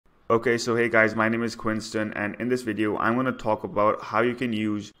Okay, so hey guys, my name is Quinston, and in this video I'm going to talk about how you can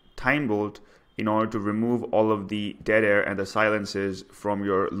use TimeBolt in order to remove all of the dead air and the silences from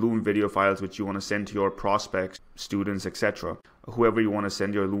your Loom video files which you want to send to your prospects, students, etc. Whoever you want to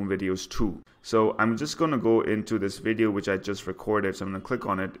send your Loom videos to. So I'm just going to go into this video which I just recorded. So I'm going to click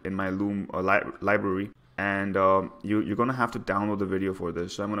on it in my Loom library, and you're going to have to download the video for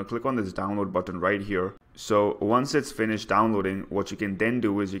this. So I'm going to click on this download button right here. So once it's finished downloading, what you can then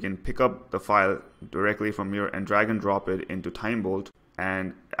do is you can pick up the file directly from here and drag and drop it into TimeBolt.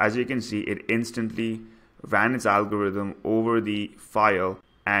 And as you can see, it instantly ran its algorithm over the file,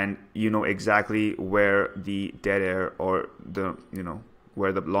 and you know exactly where the dead air or the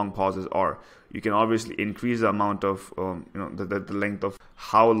where the long pauses are. You can obviously increase the amount of the length of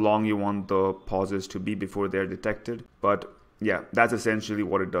how long you want the pauses to be before they're detected. But yeah, that's essentially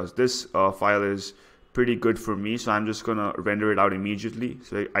what it does. This file is pretty good for me, so I'm just gonna render it out immediately,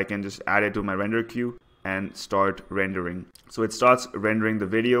 so I can just add it to my render queue and start rendering. So it starts rendering the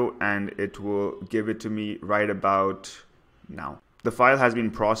video and it will give it to me right about now. The file has been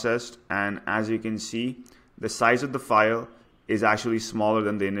processed, and as you can see, the size of the file is actually smaller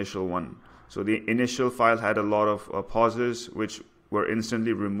than the initial one. So the initial file had a lot of pauses which were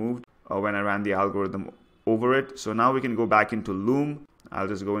instantly removed when I ran the algorithm over it. So now we can go back into Loom. I'll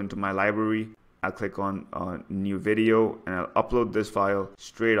just go into my library. I'll click on new video and I'll upload this file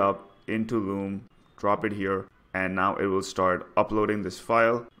straight up into Loom, drop it here, and now it will start uploading this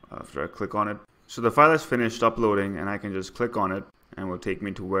file after I click on it. So the file is finished uploading, and I can just click on it and it will take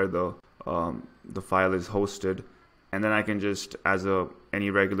me to where the file is hosted. And then I can just, as any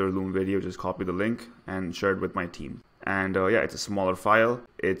regular Loom video, just copy the link and share it with my team. And yeah, it's a smaller file,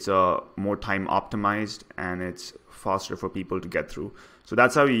 it's more time optimized, and it's faster for people to get through. So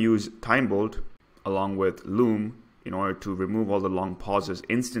that's how you use TimeBolt along with Loom in order to remove all the long pauses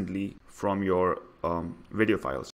instantly from your video files.